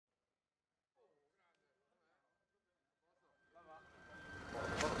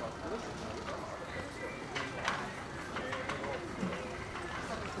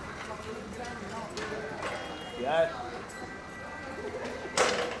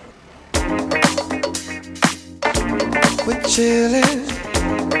We're chillin',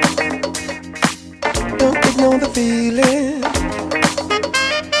 don't ignore the feeling.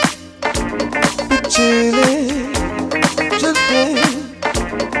 We're chillin', just playing.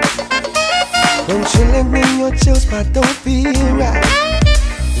 When chillin' in your chill spot don't feel right,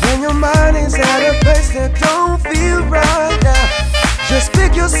 when your mind is at a place that don't feel right now, just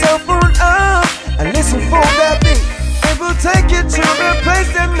pick yourself on up and listen for that beat. It will take you to the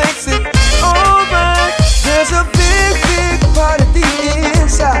place that makes it alright. There's a big, big part of the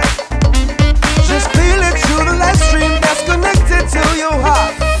inside. Just feel it through the live stream that's connected to your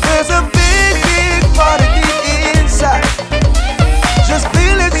heart. There's a big, big part of the inside. Just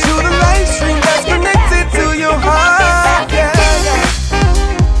feel it through the live stream that's connected to your heart. Yeah, yeah.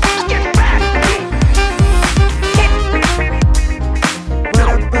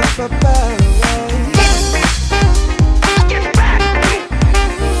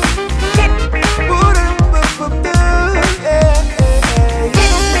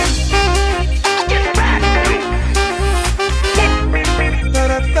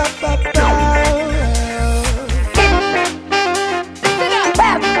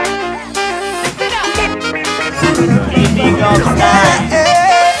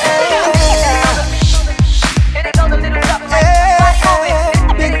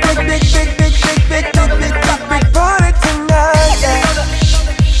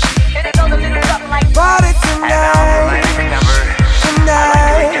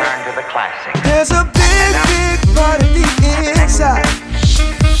 There's a big, big part of the inside.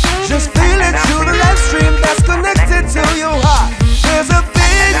 Just feel it through the live stream that's connected to your heart. There's a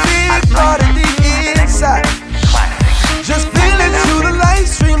big, big part of the inside. Just feel it through the live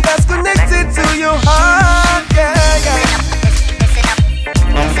stream that's connected to your heart. Yeah, yeah.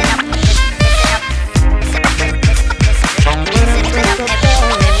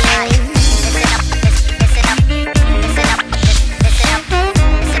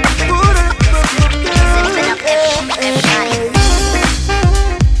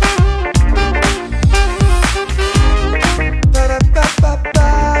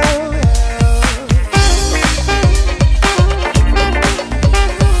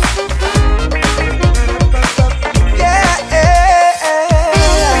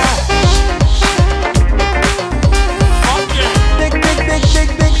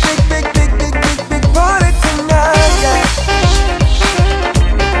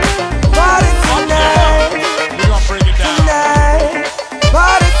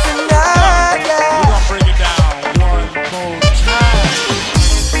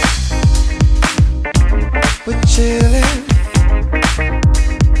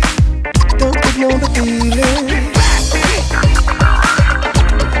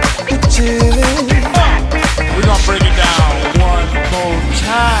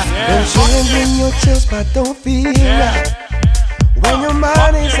 But don't feel right when your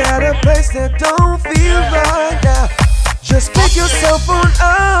mind is at a place that don't feel right now. Just pick yourself on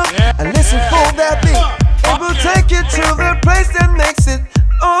up and listen for that beat. It will take you to the place that makes it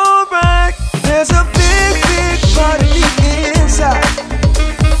alright. There's a big, big part of the inside.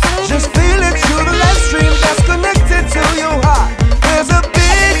 Just feel it through the live stream that's connected to your heart. There's a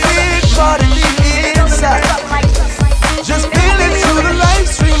big, big part of the inside. Just feel it through the live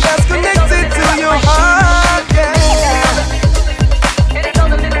stream that's connected to your heart, yeah.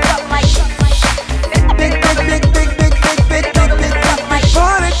 Big, big, big, big, big, big, big, big, big, big, big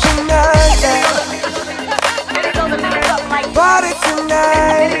party tonight, yeah. Party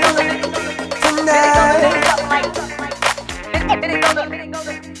tonight, tonight.